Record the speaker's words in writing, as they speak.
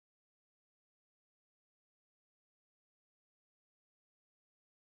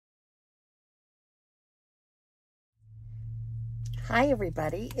Hi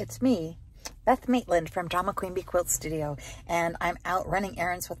everybody, it's me, Beth Maitland from Drama Queen Bee Quilt Studio, and I'm out running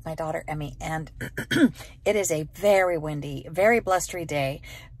errands with my daughter Emmy, and it is a very windy, very blustery day.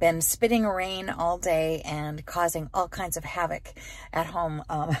 Been spitting rain all day and causing all kinds of havoc at home.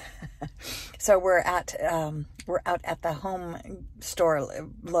 So we're out at the home store,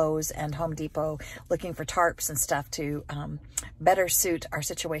 Lowe's and Home Depot, looking for tarps and stuff to better suit our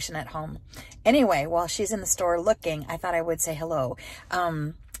situation at home. Anyway, while she's in the store looking, I thought I would say hello,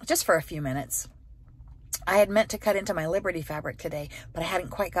 just for a few minutes. I had meant to cut into my Liberty fabric today, but I hadn't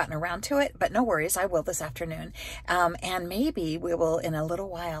quite gotten around to it, but no worries, I will this afternoon. And maybe we will, in a little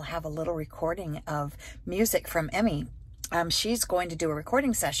while, have a little recording of music from Emmy. She's going to do a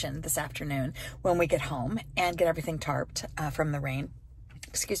recording session this afternoon when we get home and get everything tarped from the rain.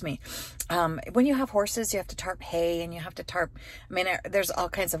 Excuse me. When you have horses, you have to tarp hay and you have to tarp, I mean, there's all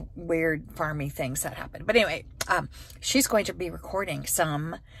kinds of weird farmy things that happen. But anyway, she's going to be recording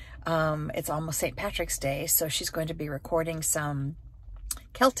some, it's almost St. Patrick's Day, so she's going to be recording some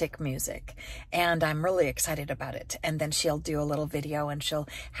Celtic music, and I'm really excited about it. And then she'll do a little video and she'll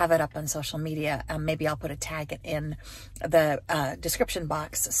have it up on social media. Maybe I'll put a tag in the description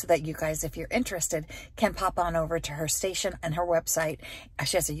box so that you guys, if you're interested, can pop on over to her station and her website.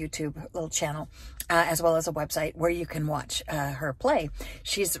 She has a YouTube little channel as well as a website where you can watch her play.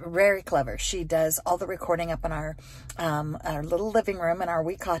 She's very clever. She does all the recording up in our little living room in our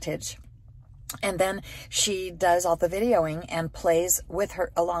wee cottage. And then she does all the videoing and plays with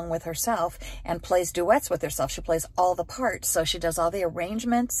her, along with herself, and plays duets with herself. She plays all the parts. So she does all the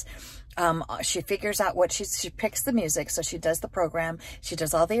arrangements. She figures out what she picks the music. So she does the program. She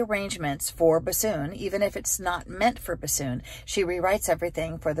does all the arrangements for bassoon, even if it's not meant for bassoon. She rewrites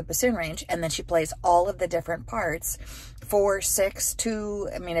everything for the bassoon range, and then she plays all of the different parts, 4, 6, 2,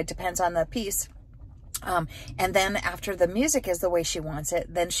 I mean, it depends on the piece. And then after the music is the way she wants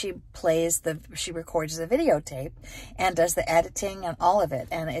it, then she records the videotape and does the editing and all of it.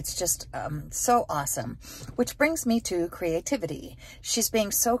 And it's just so awesome, which brings me to creativity. She's being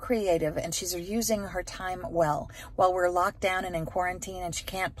so creative and she's using her time well. While we're locked down and in quarantine and she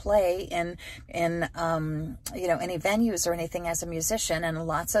can't play in you know, any venues or anything as a musician, and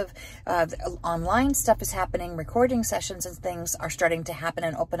lots of online stuff is happening, recording sessions and things are starting to happen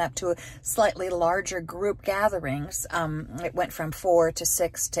and open up to a slightly larger group gatherings. It went from 4 to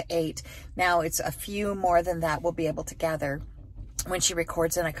 6 to 8. Now it's a few more than that we'll be able to gather when she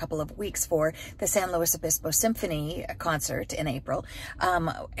records in a couple of weeks for the San Luis Obispo Symphony concert in April.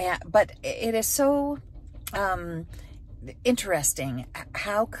 But it is so interesting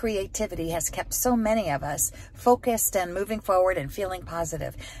how creativity has kept so many of us focused and moving forward and feeling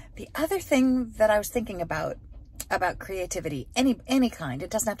positive. The other thing that I was thinking about creativity, any kind. It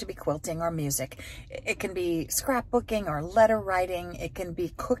doesn't have to be quilting or music. It can be scrapbooking or letter writing. It can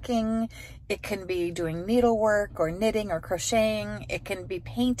be cooking. It can be doing needlework or knitting or crocheting. It can be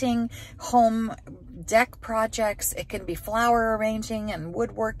painting, home deck projects. It can be flower arranging and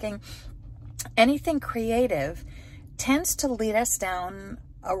woodworking. Anything creative tends to lead us down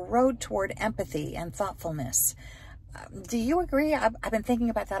a road toward empathy and thoughtfulness. Do you agree? I've been thinking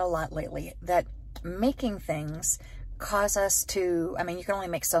about that a lot lately, that making things cause us to, I mean, you can only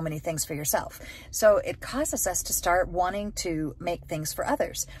make so many things for yourself. So it causes us to start wanting to make things for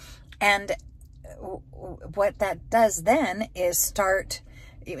others. And what that does then is start,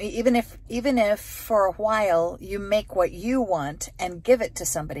 even if for a while you make what you want and give it to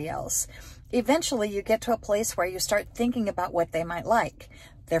somebody else, eventually you get to a place where you start thinking about what they might like,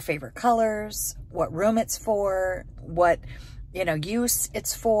 their favorite colors, what room it's for, what, you know, use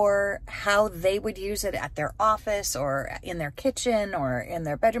it's for, how they would use it at their office or in their kitchen or in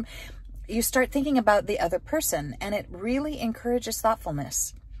their bedroom. You start thinking about the other person, and it really encourages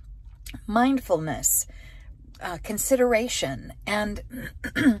thoughtfulness, mindfulness, consideration. And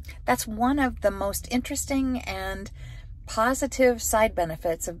that's one of the most interesting and positive side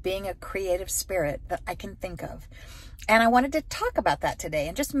benefits of being a creative spirit that I can think of. And I wanted to talk about that today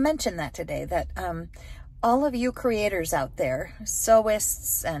and just mention that today, that all of you creators out there,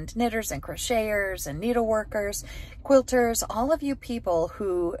 sewists and knitters and crocheters and needleworkers, quilters, all of you people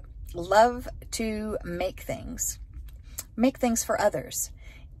who love to make things for others.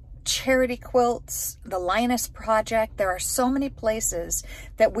 Charity quilts, the Linus Project, there are so many places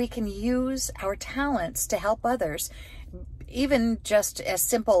that we can use our talents to help others, even just as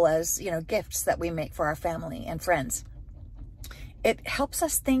simple as, you know, gifts that we make for our family and friends. It helps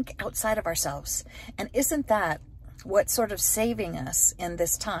us think outside of ourselves. And isn't that what's sort of saving us in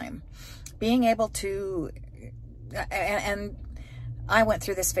this time? Being able to, and I went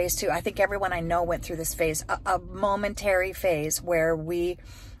through this phase too. I think everyone I know went through this phase, a momentary phase where we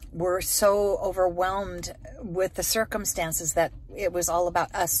were so overwhelmed with the circumstances that it was all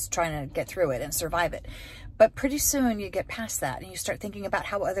about us trying to get through it and survive it. But pretty soon you get past that and you start thinking about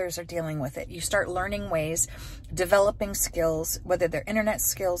how others are dealing with it. You start learning ways, developing skills, whether they're internet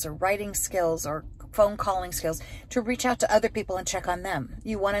skills or writing skills or phone calling skills, to reach out to other people and check on them.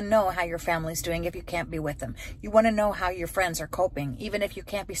 You want to know how your family's doing if you can't be with them. You want to know how your friends are coping, even if you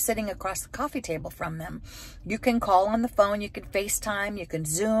can't be sitting across the coffee table from them. You can call on the phone, you can FaceTime, you can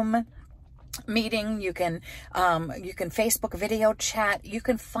Zoom meeting, you can Facebook video chat. You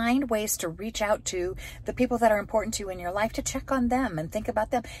can find ways to reach out to the people that are important to you in your life, to check on them and think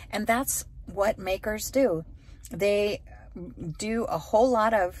about them. And that's what makers do. They do a whole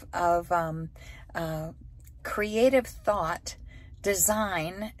lot of creative thought,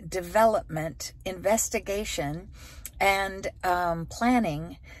 design, development, investigation, and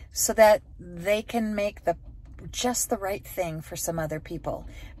planning, so that they can make just the right thing for some other people,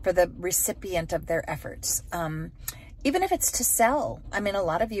 for the recipient of their efforts. Even if it's to sell. I mean, a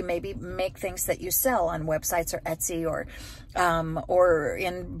lot of you maybe make things that you sell on websites or Etsy or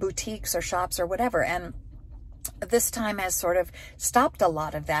in boutiques or shops or whatever. And this time has sort of stopped a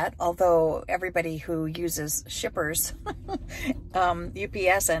lot of that, although everybody who uses shippers,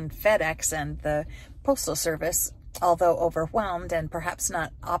 UPS and FedEx and the Postal Service, although overwhelmed and perhaps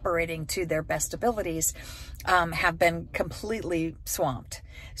not operating to their best abilities, have been completely swamped.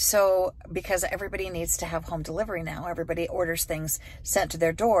 So because everybody needs to have home delivery now, everybody orders things sent to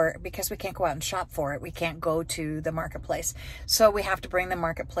their door because we can't go out and shop for it. We can't go to the marketplace. So we have to bring the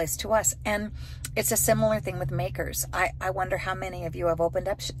marketplace to us. And it's a similar thing with makers. I wonder how many of you have opened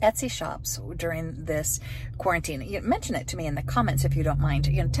up Etsy shops during this quarantine. You mention it to me in the comments if you don't mind.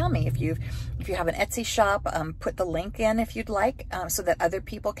 You know, tell me if you have an Etsy shop. Put the link in if you'd like, so that other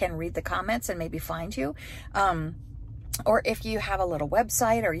people can read the comments and maybe find you. Or if you have a little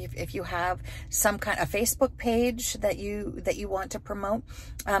website, or if you have some kind of Facebook page that you want to promote,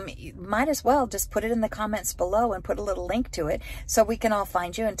 you might as well just put it in the comments below and put a little link to it so we can all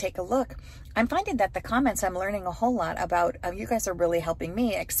find you and take a look. I'm finding that the comments, I'm learning a whole lot about. You guys are really helping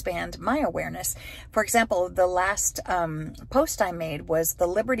me expand my awareness. For example, the last post I made was the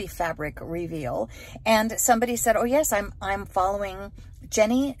Liberty Fabric reveal, and somebody said, "Oh yes, I'm following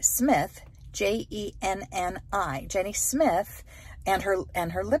Jenni Smith." Jenni, Jenni Smith, and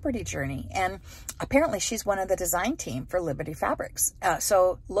her Liberty journey. And apparently she's one of the design team for Liberty Fabrics.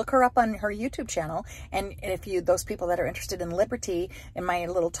 So look her up on her YouTube channel. And if those people that are interested in Liberty, in my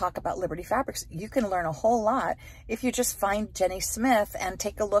little talk about Liberty Fabrics, you can learn a whole lot if you just find Jenni Smith and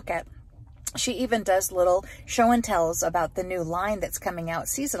take a look at. She even does little show and tells about the new line that's coming out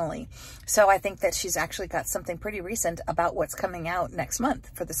seasonally. So I think that she's actually got something pretty recent about what's coming out next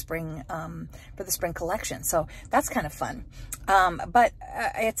month for the spring collection. So that's kind of fun. But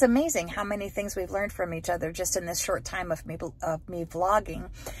it's amazing how many things we've learned from each other just in this short time of me vlogging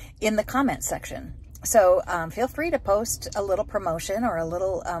in the comment section. So feel free to post a little promotion or a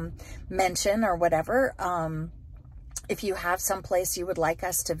little mention or whatever. If you have some place you would like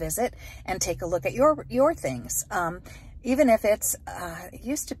us to visit and take a look at your things, even if it's, they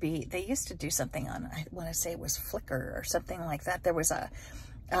used to do something on, I want to say it was Flickr or something like that. There was a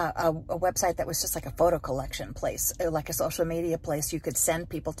website that was just like a photo collection place, like a social media place. You could send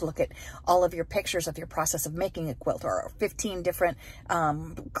people to look at all of your pictures of your process of making a quilt, or 15 different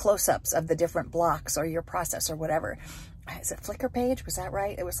close-ups of the different blocks or your process or whatever. Is it Flickr page? Was that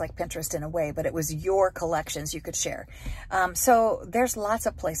right? It was like Pinterest in a way, but it was your collections you could share. So there's lots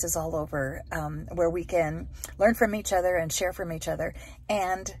of places all over where we can learn from each other and share from each other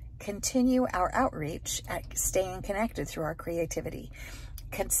and continue our outreach at staying connected through our creativity.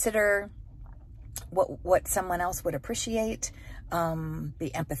 Consider what someone else would appreciate.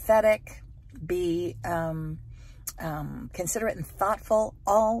 Be empathetic. Be considerate and thoughtful.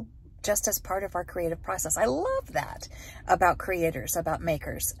 All just as part of our creative process. I love that about creators, about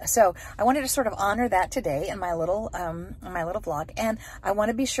makers. So I wanted to sort of honor that today in my little vlog, and I want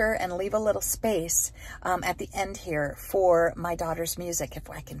to be sure and leave a little space at the end here for my daughter's music. If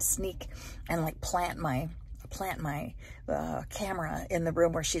I can sneak and like plant my camera in the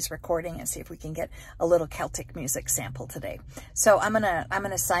room where she's recording and see if we can get a little Celtic music sample today. So I'm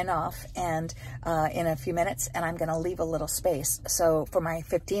gonna sign off and in a few minutes, and I'm gonna leave a little space. So for my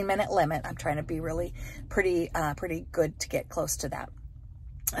 15-minute limit, I'm trying to be really pretty good to get close to that.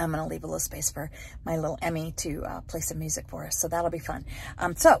 I'm gonna leave a little space for my little Emmy to play some music for us. So that'll be fun.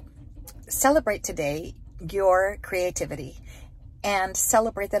 So celebrate today your creativity. and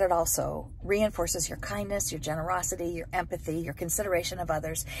celebrate that it also reinforces your kindness, your generosity, your empathy, your consideration of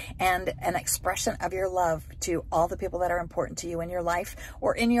others, and an expression of your love to all the people that are important to you in your life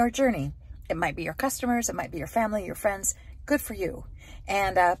or in your journey. It might be your customers, it might be your family, your friends. Good for you.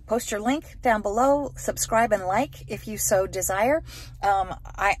 And post your link down below, subscribe and like if you so desire.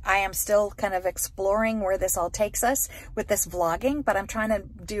 I am still kind of exploring where this all takes us with this vlogging, but I'm trying to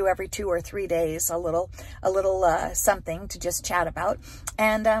do every 2 or 3 days a little something to just chat about.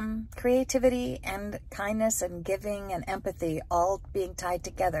 And creativity and kindness and giving and empathy all being tied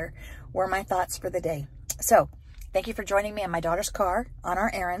together were my thoughts for the day. So thank you for joining me in my daughter's car on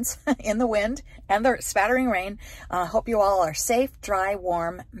our errands in the wind and the spattering rain. Hope you all are safe, dry,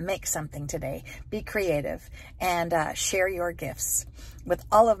 warm. Make something today. Be creative and share your gifts. With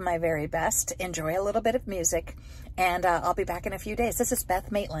all of my very best, enjoy a little bit of music, and I'll be back in a few days. This is Beth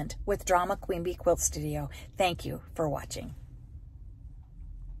Maitland with Drama Queen Bee Quilt Studio. Thank you for watching.